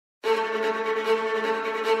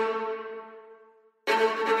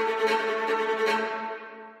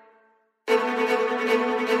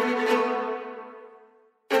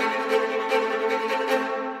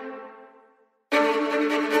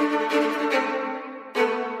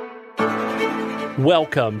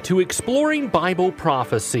Welcome to Exploring Bible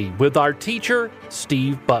Prophecy with our teacher,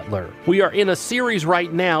 Steve Butler. We are in a series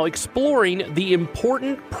right now exploring the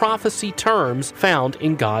important prophecy terms found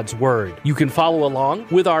in God's Word. You can follow along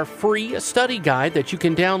with our free study guide that you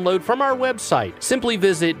can download from our website. Simply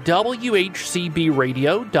visit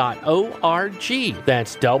whcbradio.org.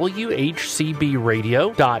 That's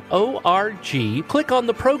whcbradio.org. Click on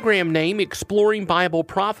the program name Exploring Bible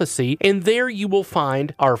Prophecy, and there you will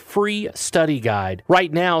find our free study guide.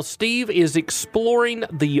 Right now, Steve is exploring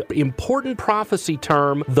the important prophecy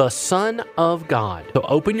term, the Son of God. So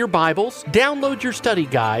open your Bibles, download your study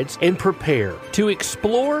guides, and prepare to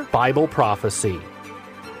explore Bible prophecy.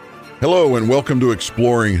 Hello, and welcome to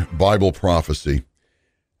Exploring Bible Prophecy.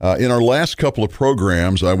 In our last couple of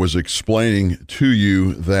programs, I was explaining to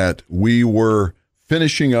you that we were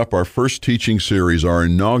finishing up our first teaching series, our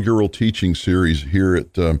inaugural teaching series here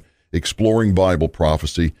at Exploring Bible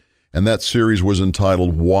Prophecy. And that series was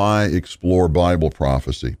entitled, Why Explore Bible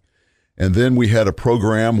Prophecy? And then we had a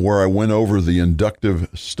program where I went over the inductive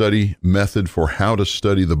study method for how to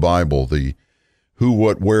study the Bible, the who,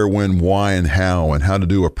 what, where, when, why, and how to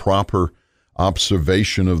do a proper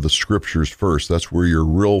observation of the Scriptures first. That's where your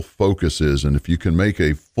real focus is. And if you can make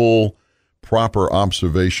a full, proper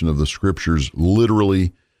observation of the Scriptures,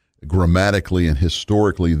 literally, grammatically, and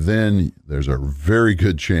historically, then there's a very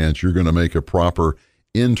good chance you're going to make a proper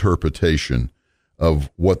interpretation of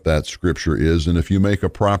what that scripture is. And if you make a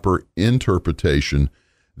proper interpretation,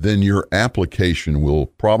 then your application will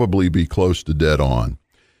probably be close to dead on.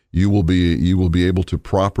 You will be able to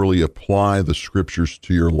properly apply the scriptures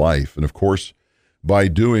to your life. And of course, by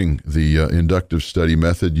doing the inductive study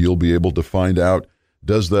method, you'll be able to find out,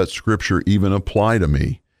 does that scripture even apply to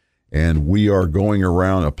me? And we are going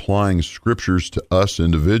around applying scriptures to us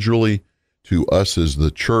individually, to us as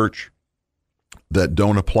the church, that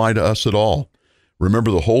don't apply to us at all.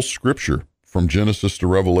 Remember, the whole scripture from Genesis to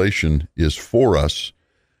Revelation is for us,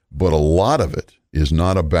 but a lot of it is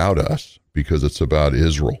not about us because it's about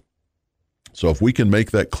Israel. So if we can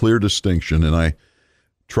make that clear distinction, and I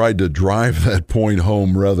tried to drive that point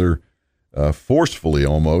home rather forcefully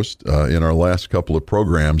almost in our last couple of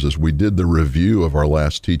programs as we did the review of our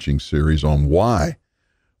last teaching series on why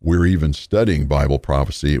we're even studying Bible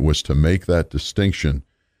prophecy, it was to make that distinction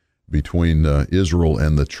between Israel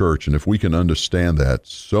and the church. And if we can understand that,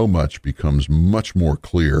 so much becomes much more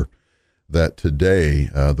clear that today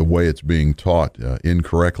the way it's being taught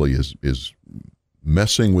incorrectly is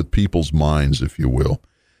messing with people's minds, if you will,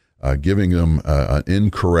 giving them an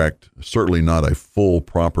incorrect, certainly not a full,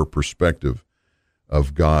 proper perspective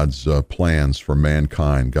of God's plans for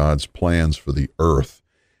mankind, God's plans for the earth,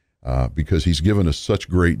 because he's given us such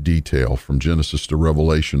great detail from Genesis to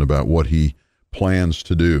Revelation about what he plans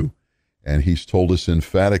to do. And he's told us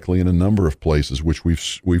emphatically in a number of places, which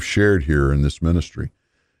we've shared here in this ministry,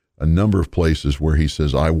 a number of places where he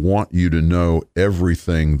says, I want you to know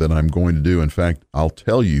everything that I'm going to do. In fact, I'll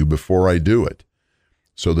tell you before I do it,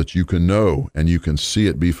 so that you can know and you can see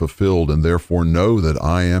it be fulfilled, and therefore know that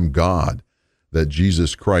I am God, that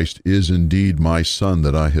Jesus Christ is indeed my Son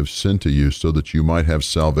that I have sent to you, so that you might have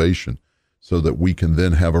salvation, so that we can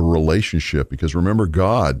then have a relationship. Because remember,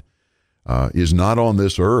 God is not on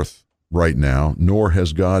this earth right now, nor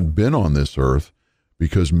has God been on this earth,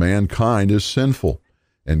 because mankind is sinful,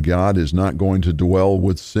 and God is not going to dwell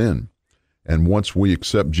with sin. And once we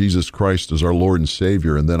accept Jesus Christ as our Lord and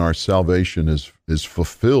Savior, and then our salvation is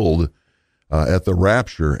fulfilled at the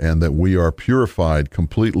rapture, and that we are purified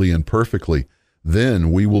completely and perfectly,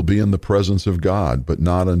 then we will be in the presence of God, but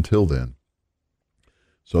not until then.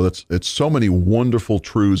 So it's so many wonderful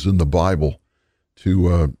truths in the Bible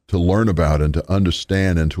to learn about and to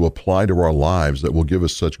understand and to apply to our lives that will give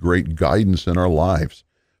us such great guidance in our lives,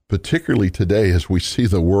 particularly today as we see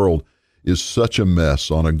the world is such a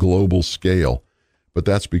mess on a global scale. But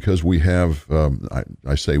that's because we have,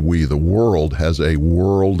 I say we, the world has a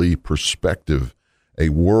worldly perspective, a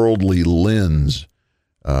worldly lens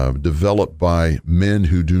developed by men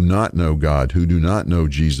who do not know God, who do not know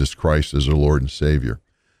Jesus Christ as our Lord and Savior.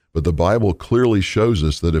 But the Bible clearly shows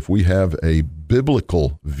us that if we have a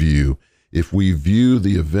biblical view, if we view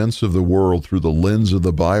the events of the world through the lens of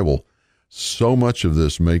the Bible, so much of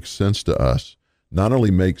this makes sense to us. Not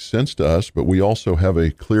only makes sense to us, but we also have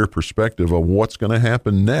a clear perspective of what's going to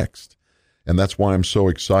happen next. And that's why I'm so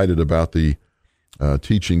excited about the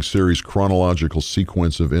teaching series, Chronological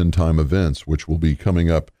Sequence of End Time Events, which will be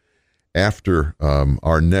coming up after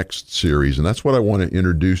our next series. And that's what I want to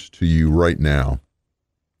introduce to you right now.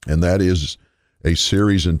 And that is a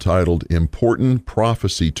series entitled Important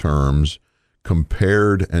Prophecy Terms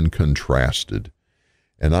Compared and Contrasted.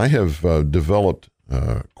 And I have developed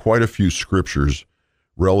quite a few scriptures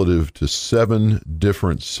relative to 7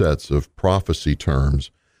 different sets of prophecy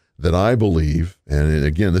terms that I believe, and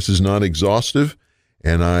again, this is not exhaustive,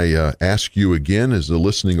 and I ask you again as the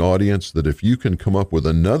listening audience that if you can come up with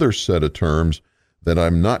another set of terms that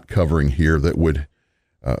I'm not covering here that would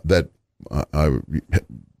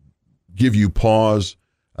give you pause,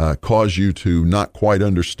 cause you to not quite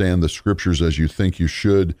understand the scriptures as you think you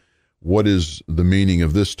should, what is the meaning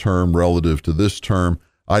of this term relative to this term,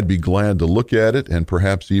 I'd be glad to look at it and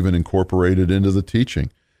perhaps even incorporate it into the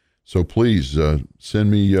teaching. So please send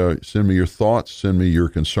me your thoughts, send me your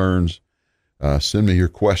concerns, send me your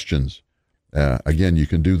questions. Again, you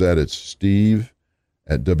can do that at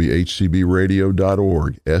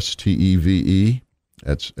steve@whcbradio.org, STEVE,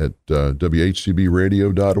 that's at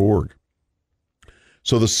whcbradio.org.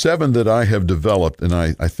 So the 7 that I have developed, and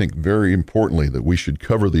I think very importantly that we should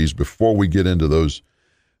cover these before we get into those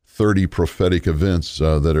 30 prophetic events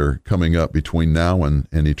that are coming up between now and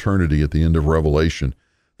eternity at the end of Revelation,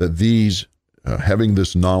 that these, having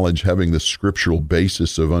this knowledge, having this scriptural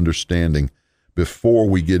basis of understanding before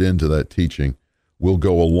we get into that teaching will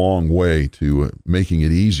go a long way to making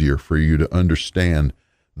it easier for you to understand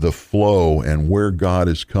the flow and where God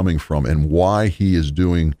is coming from and why he is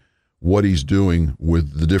doing what he's doing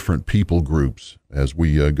with the different people groups as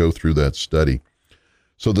we go through that study.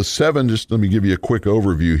 So the 7, just let me give you a quick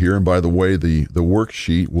overview here. And by the way, the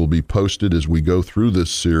worksheet will be posted as we go through this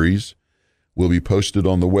series. Will be posted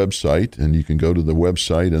on the website, and you can go to the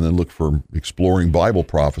website and then look for Exploring Bible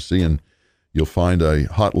Prophecy, and you'll find a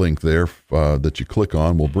hot link there that you click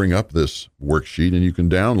on. Will bring up this worksheet, and you can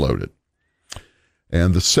download it.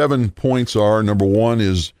 And the 7 points are, number 1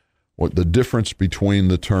 is what the difference between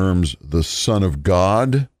the terms the Son of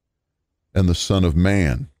God and the Son of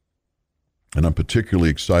Man. And I'm particularly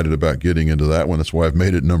excited about getting into that one. That's why I've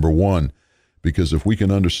made it number 1, because if we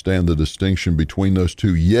can understand the distinction between those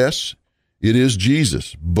two, yes, it is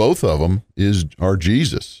Jesus. Both of them are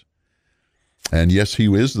Jesus. And yes,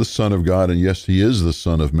 he is the Son of God, and yes, he is the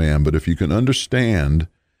Son of Man. But if you can understand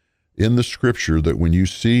in the scripture that when you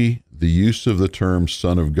see the use of the term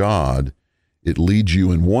Son of God, it leads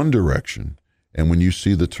you in one direction. And when you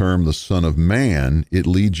see the term the Son of Man, it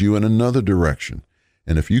leads you in another direction.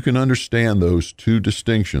 And if you can understand those two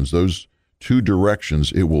distinctions, those two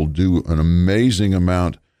directions, it will do an amazing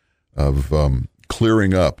amount of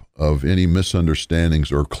clearing up of any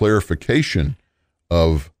misunderstandings or clarification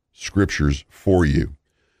of scriptures for you.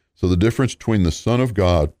 So the difference between the Son of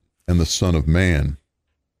God and the Son of Man.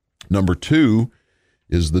 Number 2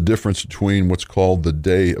 is the difference between what's called the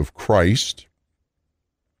day of Christ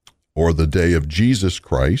or the day of Jesus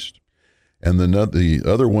Christ, and the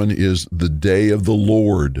other one is the day of the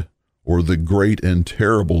Lord or the great and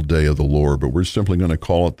terrible day of the Lord, but we're simply going to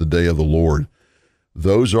call it the day of the Lord.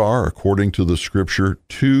 Those are, according to the scripture,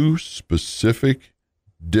 2 specific,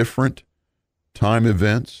 different time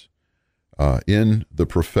events in the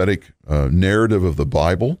prophetic narrative of the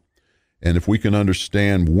Bible. And if we can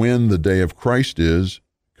understand when the day of Christ is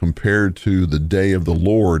compared to the day of the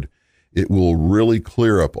Lord, it will really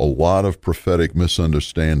clear up a lot of prophetic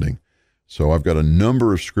misunderstanding. So I've got a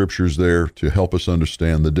number of scriptures there to help us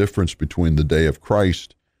understand the difference between the day of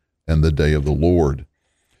Christ and the day of the Lord.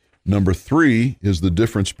 Number 3 is the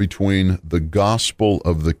difference between the gospel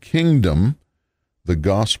of the kingdom, and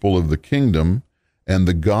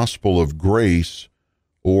the gospel of grace,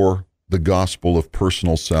 or the gospel of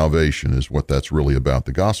personal salvation is what that's really about.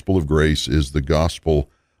 The gospel of grace is the gospel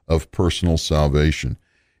of personal salvation.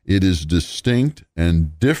 It is distinct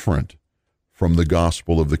and different from the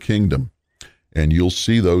gospel of the kingdom. And you'll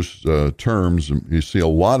see those terms. You see a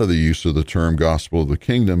lot of the use of the term gospel of the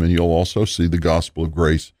kingdom, and you'll also see the gospel of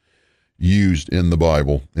grace used in the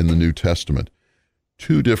Bible, in the New Testament.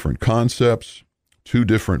 2 different concepts, 2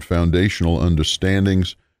 different foundational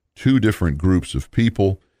understandings, 2 different groups of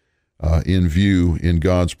people in view in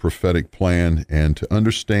God's prophetic plan. And to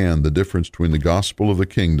understand the difference between the gospel of the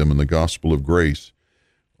kingdom and the gospel of grace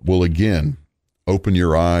will again open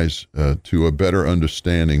your eyes to a better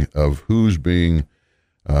understanding of who's being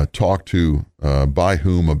talked to by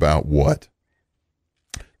whom about what.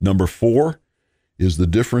 Number 4 is the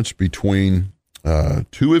difference between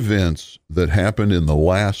 2 events that happened in the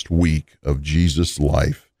last week of Jesus'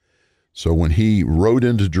 life. So when he rode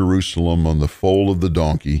into Jerusalem on the foal of the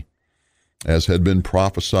donkey, as had been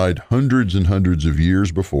prophesied hundreds and hundreds of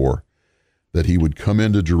years before, that he would come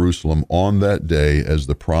into Jerusalem on that day as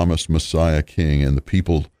the promised Messiah King, and the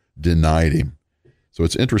people denied him. So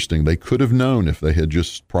it's interesting. They could have known if they had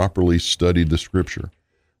just properly studied the scripture,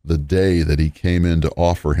 the day that he came in to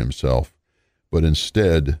offer himself. but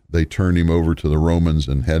instead they turned him over to the Romans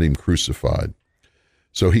and had him crucified.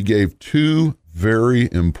 So he gave two very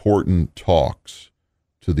important talks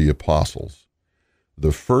to the apostles.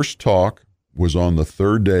 The first talk was on the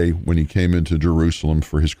third day when he came into Jerusalem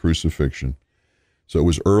for his crucifixion. So it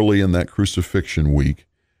was early in that crucifixion week,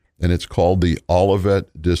 and it's called the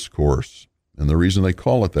Olivet Discourse. And the reason they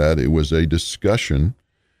call it that, it was a discussion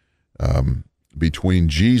between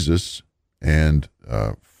Jesus and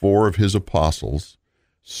four of his apostles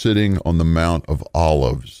sitting on the Mount of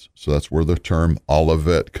Olives. So that's where the term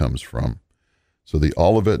Olivet comes from. So the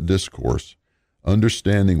Olivet Discourse,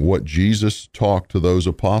 understanding what Jesus talked to those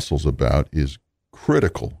apostles about, is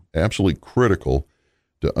critical, absolutely critical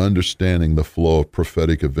to understanding the flow of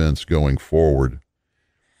prophetic events going forward.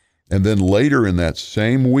 And then later in that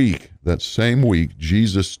same week,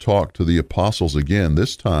 Jesus talked to the apostles again.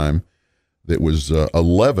 This time it was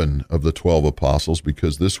 11 of the 12 apostles,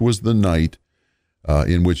 because this was the night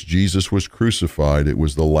in which Jesus was crucified. It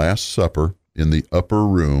was the Last Supper in the upper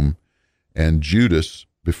room, and Judas,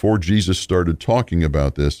 before Jesus started talking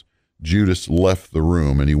about this, Judas left the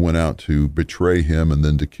room and he went out to betray him and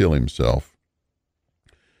then to kill himself.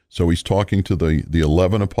 So he's talking to the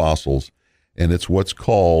 11 apostles, and it's what's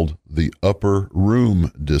called the Upper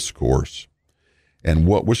Room Discourse. And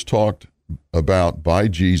what was talked about by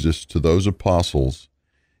Jesus to those apostles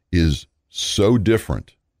is so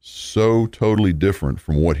different, so totally different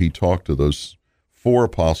from what he talked to those four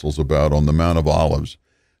apostles about on the Mount of Olives,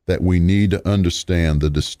 that we need to understand the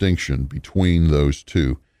distinction between those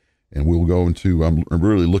two. And we'll go into, I'm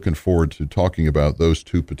really looking forward to talking about those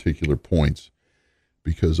two particular points,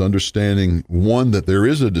 because understanding, one, that there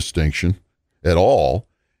is a distinction at all,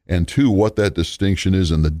 and two, what that distinction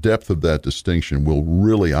is and the depth of that distinction will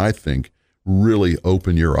really, I think, really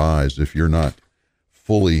open your eyes if you're not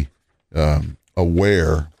fully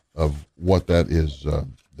aware of what that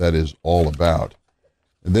is all about.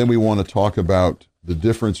 And then we want to talk about the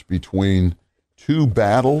difference between two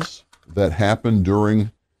battles that happened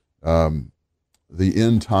during the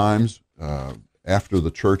end times after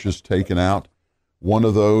the church is taken out. One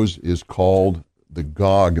of those is called the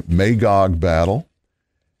Gog-Magog battle,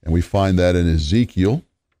 and we find that in Ezekiel.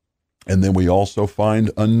 And then we also find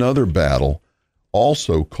another battle,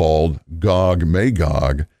 also called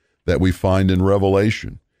Gog-Magog, that we find in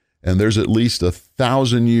Revelation. And there's at least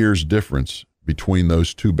 1,000 years difference between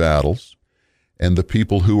those two battles, and the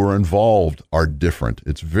people who are involved are different.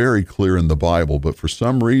 It's very clear in the Bible, but for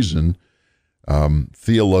some reason,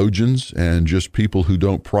 theologians and just people who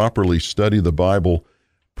don't properly study the Bible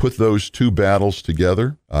put those two battles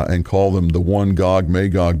together and call them the one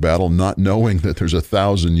Gog-Magog battle, not knowing that there's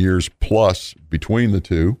 1,000 years plus between the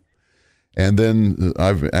two. And then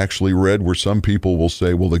I've actually read where some people will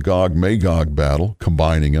say, well, the Gog-Magog battle,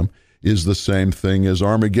 combining them, is the same thing as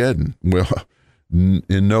Armageddon. Well,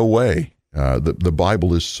 in no way. The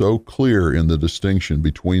Bible is so clear in the distinction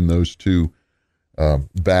between those two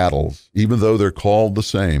battles, even though they're called the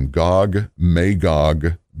same,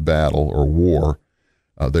 Gog-Magog battle or war.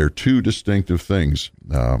 They're two distinctive things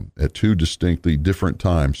at two distinctly different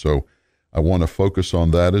times. So I want to focus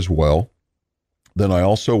on that as well. Then I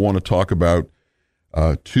also want to talk about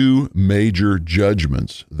two major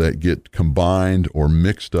judgments that get combined or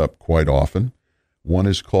mixed up quite often. One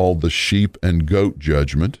is called the sheep and goat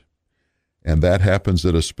judgment, and that happens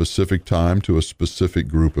at a specific time to a specific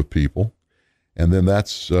group of people. And then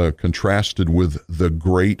that's contrasted with the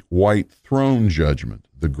great white throne judgment,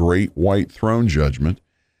 the great white throne judgment.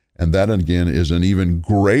 And that, again, is an even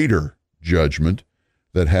greater judgment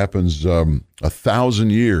that happens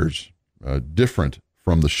 1,000 years different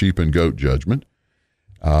from the sheep and goat judgment.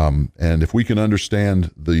 And if we can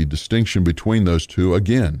understand the distinction between those two,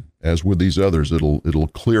 again, as with these others,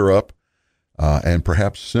 it'll clear up and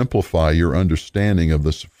perhaps simplify your understanding of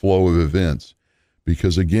this flow of events.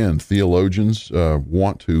 Because, again, theologians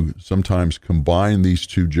want to sometimes combine these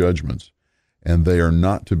two judgments, and they are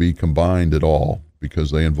not to be combined at all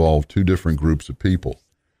because they involve two different groups of people.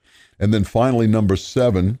 And then finally, number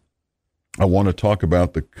 7, I want to talk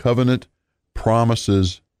about the covenant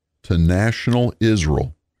promises to national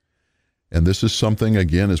Israel. And this is something,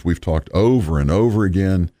 again, as we've talked over and over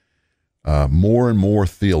again, more and more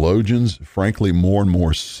theologians, frankly, more and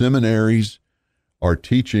more seminaries are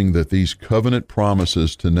teaching that these covenant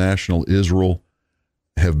promises to national Israel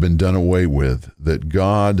have been done away with, that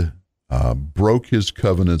God broke his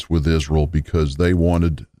covenants with Israel because they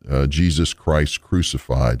wanted Jesus Christ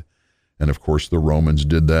crucified. And of course, the Romans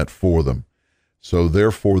did that for them. So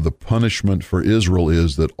therefore, the punishment for Israel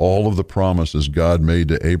is that all of the promises God made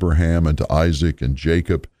to Abraham and to Isaac and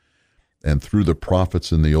Jacob, and through the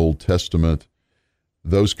prophets in the Old Testament,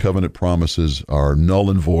 those covenant promises are null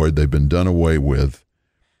and void. They've been done away with.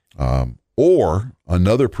 Or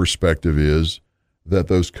another perspective is that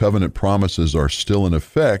those covenant promises are still in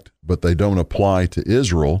effect, but they don't apply to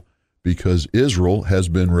Israel because Israel has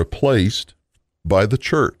been replaced by the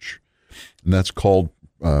church. And that's called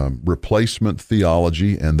replacement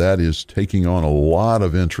theology, and that is taking on a lot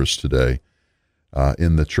of interest today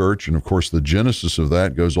in the church. And of course, the genesis of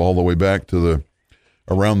that goes all the way back to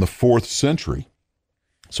around the 4th century.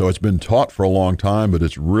 So it's been taught for a long time, but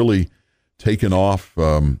it's really taken off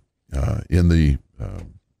in the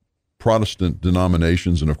Protestant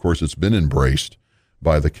denominations, and of course, it's been embraced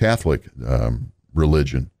by the Catholic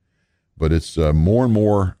religion. But it's more and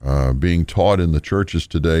more being taught in the churches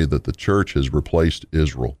today that the church has replaced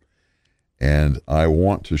Israel. And I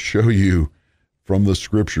want to show you from the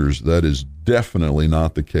scriptures that is definitely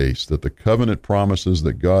not the case, that the covenant promises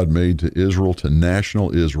that God made to Israel, to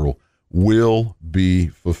national Israel, will be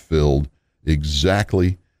fulfilled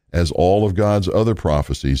exactly as all of God's other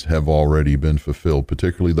prophecies have already been fulfilled,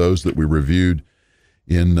 particularly those that we reviewed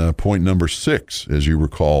in point number 6, as you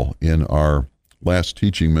recall, in our last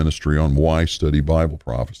teaching ministry on why study Bible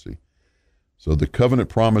prophecy. So the covenant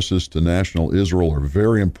promises to national Israel are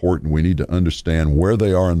very important. We need to understand where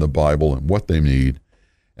they are in the Bible and what they need.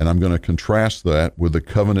 And I'm going to contrast that with the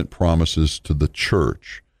covenant promises to the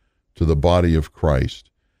church, to the body of Christ,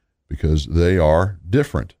 because they are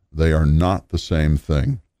different. They are not the same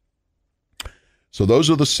thing. So those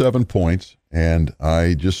are the 7 points, and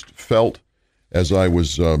I just felt as I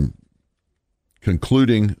was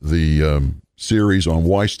concluding the series on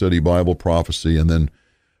why study Bible prophecy and then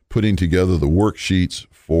putting together the worksheets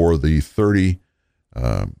for the 30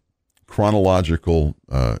 chronological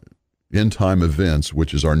end-time events,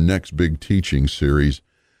 which is our next big teaching series,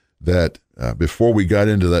 that before we got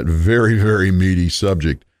into that very, very meaty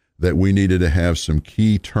subject, that we needed to have some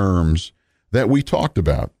key terms that we talked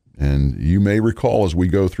about. And you may recall as we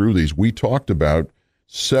go through these, we talked about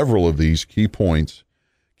several of these key points,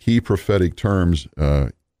 key prophetic terms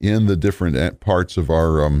in the different parts of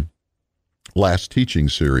our last teaching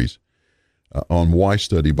series on why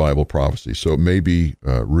study Bible prophecy. So it may be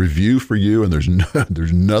review for you, and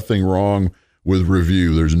there's nothing wrong with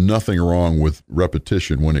review. There's nothing wrong with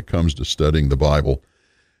repetition when it comes to studying the Bible.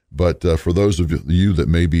 But for those of you that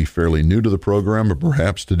may be fairly new to the program, or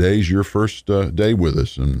perhaps today's your first day with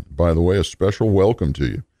us, and by the way, a special welcome to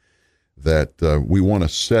you, that we want to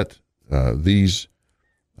set these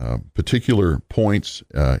particular points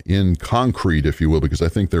in concrete, if you will, because I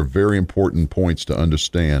think they're very important points to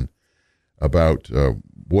understand about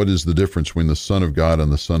what is the difference between the Son of God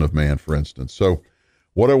and the Son of Man, for instance. So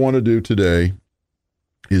what I want to do today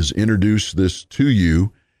is introduce this to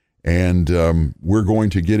you, and we're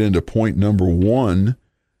going to get into point number 1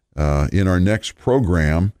 in our next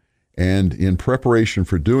program. And in preparation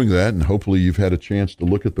for doing that, and hopefully you've had a chance to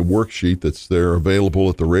look at the worksheet that's there available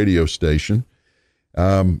at the radio station,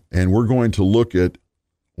 and we're going to look at,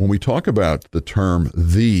 when we talk about the term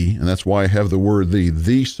the, and that's why I have the word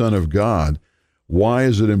the Son of God, why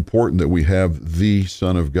is it important that we have the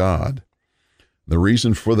Son of God? The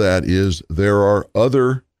reason for that is there are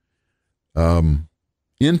other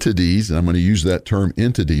entities, and I'm going to use that term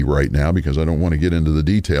entity right now because I don't want to get into the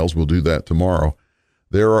details. We'll do that tomorrow.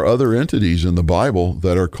 There are other entities in the Bible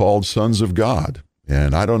that are called sons of God,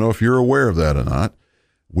 and I don't know if you're aware of that or not.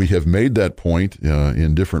 We have made that point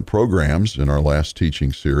in different programs in our last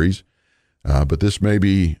teaching series, but this may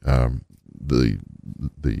be the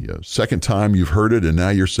second time you've heard it, and now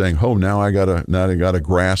you're saying, "Oh, now I got a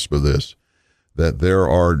grasp of this." That there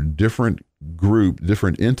are different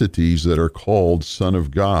entities that are called Son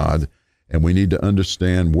of God, and we need to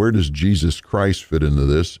understand, where does Jesus Christ fit into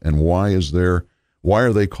this, and why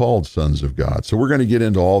are they called sons of God? So we're going to get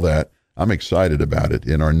into all that. I'm excited about it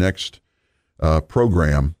in our next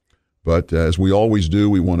program. But as we always do,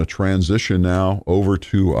 we want to transition now over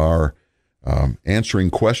to our answering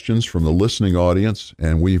questions from the listening audience.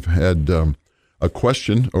 And we've had a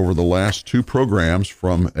question over the last 2 programs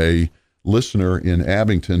from a listener in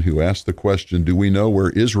Abington who asked the question, do we know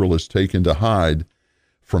where Israel is taken to hide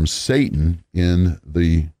from Satan in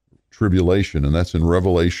the tribulation? And that's in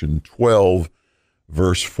Revelation 12,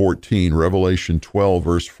 verse 14. Revelation 12,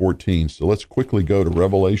 verse 14. So let's quickly go to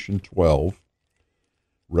Revelation 12.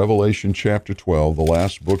 Revelation chapter 12, the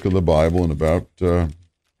last book of the Bible, and about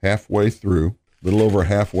halfway through, a little over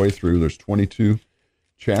halfway through. There's 22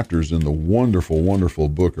 chapters in the wonderful, wonderful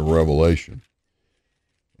book of Revelation.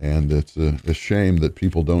 And it's a shame that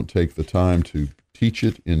people don't take the time to teach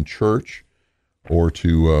it in church or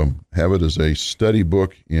to have it as a study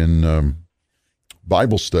book in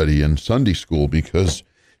Bible study in Sunday school because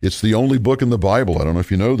it's the only book in the Bible. I don't know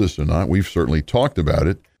if you know this or not. We've certainly talked about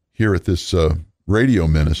it here at this radio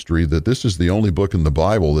ministry, that this is the only book in the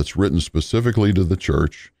Bible that's written specifically to the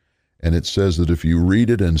church. And it says that if you read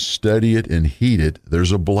it and study it and heed it,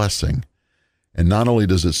 there's a blessing. And not only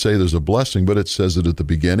does it say there's a blessing, but it says it at the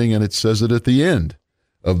beginning and it says it at the end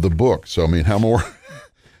of the book. So, I mean, how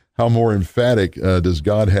more emphatic does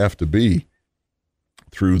God have to be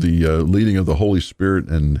through the leading of the Holy Spirit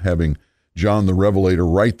and having John the Revelator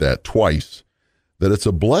write that twice, that it's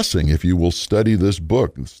a blessing if you will study this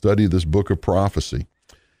book of prophecy.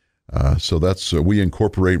 So that's we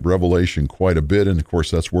incorporate Revelation quite a bit, and of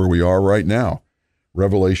course that's where we are right now.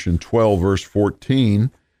 Revelation 12, verse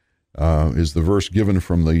 14 is the verse given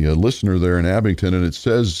from the listener there in Abington, and it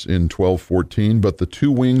says in 12:14, "But the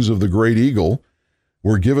two wings of the great eagle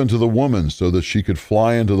were given to the woman so that she could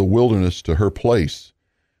fly into the wilderness to her place,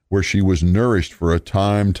 where she was nourished for a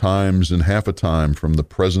time, times, and half a time from the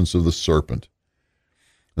presence of the serpent."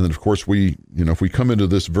 And then, of course, if we come into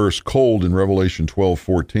this verse cold in Revelation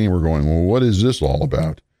 12:14, we're going, well, what is this all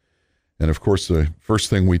about? And, of course, the first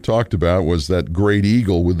thing we talked about was that great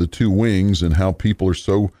eagle with the two wings and how people are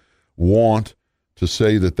so wont to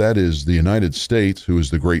say that that is the United States, who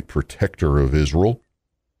is the great protector of Israel.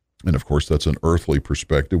 And, of course, that's an earthly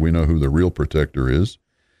perspective. We know who the real protector is.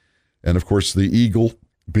 And, of course, the eagle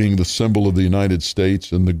being the symbol of the United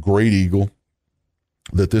States, and the great eagle,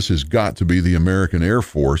 that this has got to be the American Air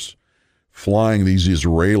Force flying these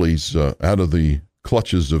Israelis out of the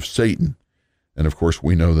clutches of Satan. And, of course,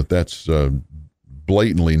 we know that that's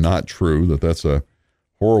blatantly not true, that that's a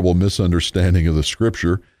horrible misunderstanding of the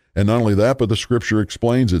Scripture. And not only that, but the Scripture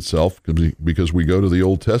explains itself, because we go to the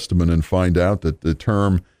Old Testament and find out that the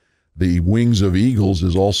term the wings of eagles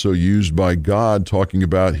is also used by God, talking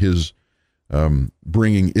about his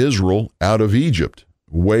bringing Israel out of Egypt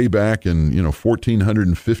way back in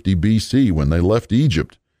 1450 BC when they left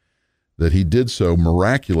Egypt, that he did so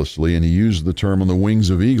miraculously, and he used the term on the wings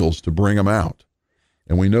of eagles to bring them out.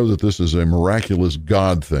 And we know that this is a miraculous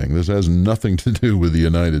God thing. This has nothing to do with the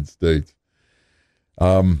United States.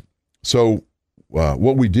 So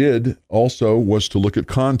what we did also was to look at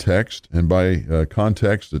context, and by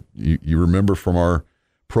context, you remember from our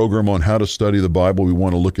program on how to study the Bible, we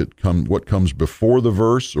want to look at what comes before the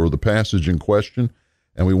verse or the passage in question,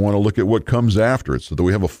 and we want to look at what comes after it, so that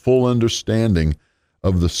we have a full understanding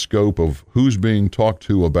of the scope of who's being talked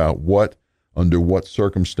to about what, under what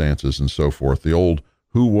circumstances, and so forth. The old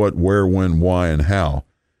who, what, where, when, why, and how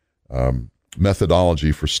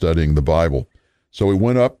methodology for studying the Bible. So we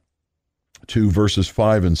went up to verses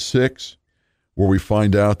 5 and 6, where we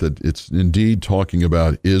find out that it's indeed talking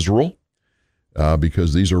about Israel,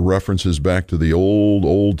 because these are references back to the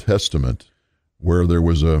Old Testament, where there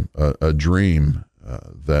was a dream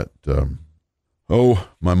that,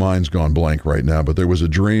 my mind's gone blank right now, but there was a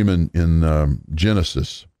dream in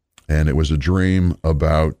Genesis, and it was a dream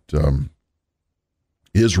about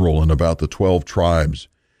Israel and about the 12 tribes.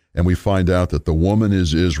 And we find out that the woman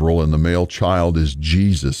is Israel and the male child is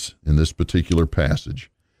Jesus in this particular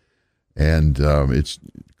passage. And it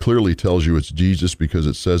clearly tells you it's Jesus, because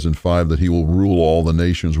it says in 5 that he will rule all the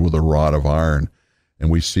nations with a rod of iron. And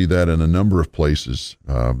we see that in a number of places,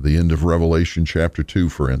 the end of Revelation chapter 2,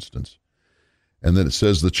 for instance. And then it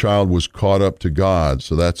says the child was caught up to God.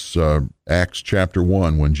 So that's Acts chapter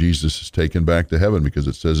 1, when Jesus is taken back to heaven, because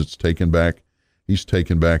it says he's taken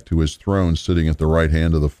back to his throne, sitting at the right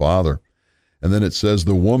hand of the Father. And then it says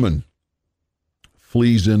the woman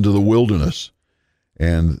flees into the wilderness.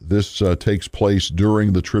 And this takes place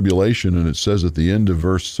during the tribulation. And it says at the end of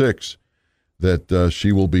verse 6 that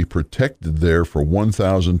she will be protected there for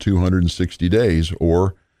 1,260 days,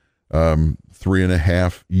 or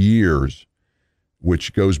 3.5 years,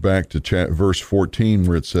 which goes back to verse 14,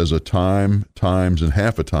 where it says a time, times, and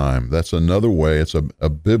half a time. That's another way. It's a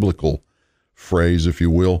biblical phrase, if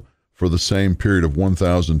you will, for the same period of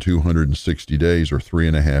 1,260 days, or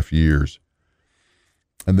 3.5 years.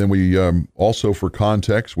 And then we also, for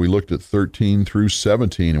context, we looked at 13 through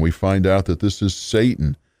 17, and we find out that this is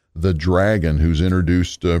Satan, the dragon, who's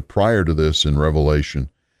introduced prior to this in Revelation,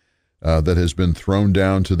 that has been thrown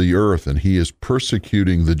down to the earth, and he is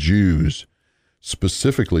persecuting the Jews.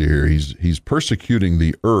 Specifically here, he's persecuting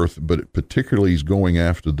the earth, but particularly he's going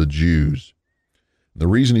after the Jews. The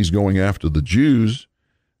reason he's going after the Jews,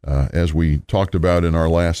 as we talked about in our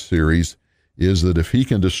last series, is that if he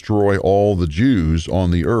can destroy all the Jews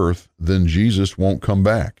on the earth, then Jesus won't come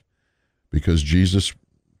back, because Jesus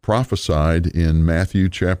prophesied in Matthew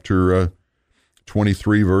chapter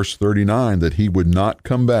 23, verse 39, that he would not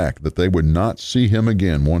come back, that they would not see him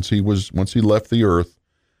again once he left the earth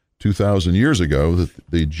 2,000 years ago, that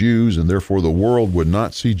the Jews and therefore the world would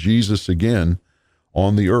not see Jesus again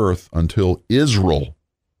on the earth until Israel,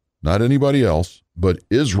 not anybody else, but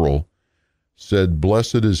Israel, said,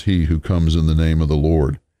 "Blessed is he who comes in the name of the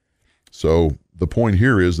Lord." So the point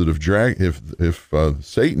here is that if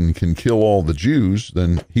Satan can kill all the Jews,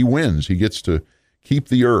 then he wins. He gets to keep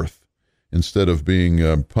the earth instead of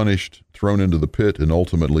being punished, thrown into the pit, and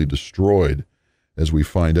ultimately destroyed, as we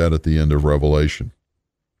find out at the end of Revelation.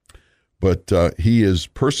 But he is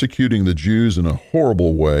persecuting the Jews in a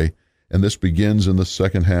horrible way, and this begins in the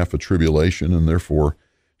second half of tribulation, and therefore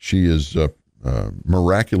she is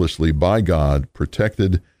miraculously by God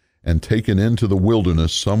protected and taken into the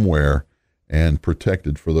wilderness somewhere and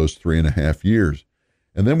protected for those 3.5 years.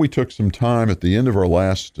 And then we took some time at the end of our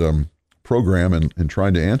last program and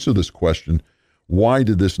trying to answer this question, why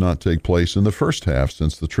did this not take place in the first half,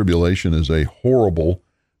 since the tribulation is a horrible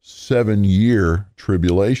 7-year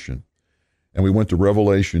tribulation? And we went to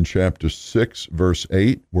Revelation chapter 6, verse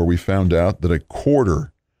 8, where we found out that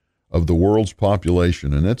 1/4 of the world's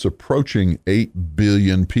population, and it's approaching 8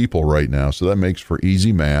 billion people right now, so that makes for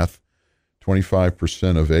easy math.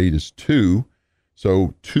 25% of 8 is 2,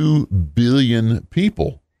 so 2 billion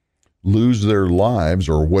people lose their lives,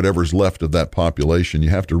 or whatever's left of that population. You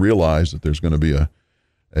have to realize that there's going to be a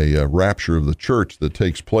rapture of the church that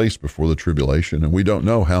takes place before the tribulation, and we don't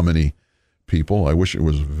know how many people. I wish it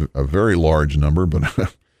was a very large number,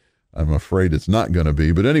 but I'm afraid it's not going to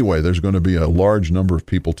be. But anyway, there's going to be a large number of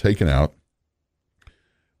people taken out,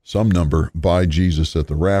 some number, by Jesus at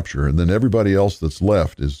the rapture, and then everybody else that's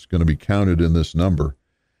left is going to be counted in this number.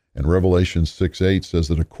 And Revelation 6:8 says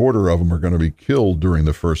that 1/4 of them are going to be killed during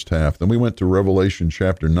the first half. Then we went to Revelation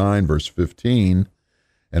chapter 9, verse 15,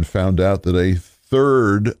 and found out that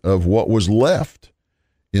 1/3 of what was left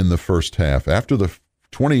in the first half, after the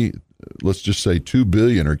 20, let's just say 2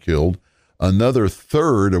 billion are killed, another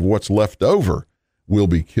 1/3 of what's left over will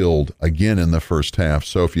be killed again in the first half.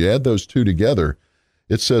 So if you add those two together,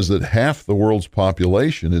 it says that half the world's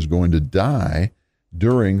population is going to die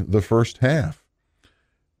during the first half.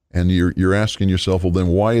 And you're asking yourself, well, then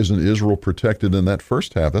why isn't Israel protected in that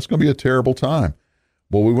first half? That's going to be a terrible time.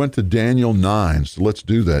 Well, we went to Daniel 9, so let's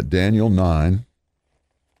do that. Daniel 9,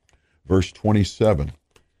 verse 27.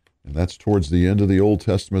 And that's towards the end of the Old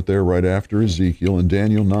Testament there, right after Ezekiel. In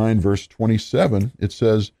Daniel 9, verse 27, it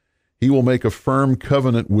says, "He will make a firm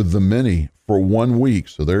covenant with the many for 1 week."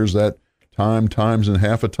 So there's that times and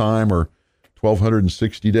half a time, or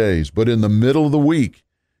 1,260 days. "But in the middle of the week,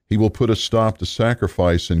 he will put a stop to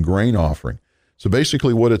sacrifice and grain offering." So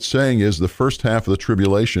basically what it's saying is the first half of the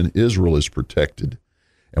tribulation, Israel is protected.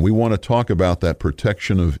 And we want to talk about that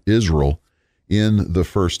protection of Israel in the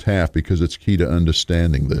first half, because it's key to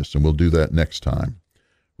understanding this, and we'll do that next time.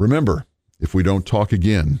 Remember, if we don't talk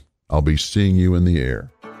again, I'll be seeing you in the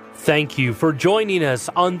air. Thank you for joining us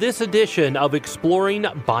on this edition of Exploring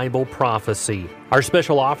Bible Prophecy. Our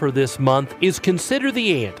special offer this month is Consider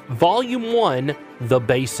the Ant, Volume 1, The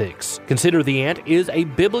Basics. Consider the Ant is a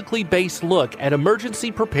biblically based look at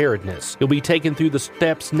emergency preparedness. You'll be taken through the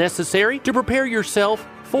steps necessary to prepare yourself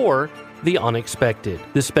for the unexpected.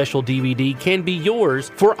 This special DVD can be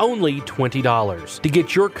yours for only $20. To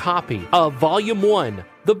get your copy of Volume 1,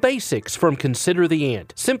 The Basics from Consider the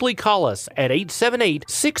Ant, simply call us at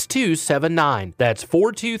 878-6279. That's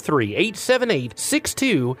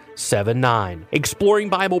 423-878-6279. Exploring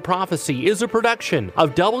Bible Prophecy is a production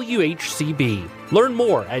of WHCB. Learn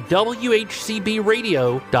more at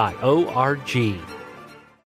WHCBradio.org.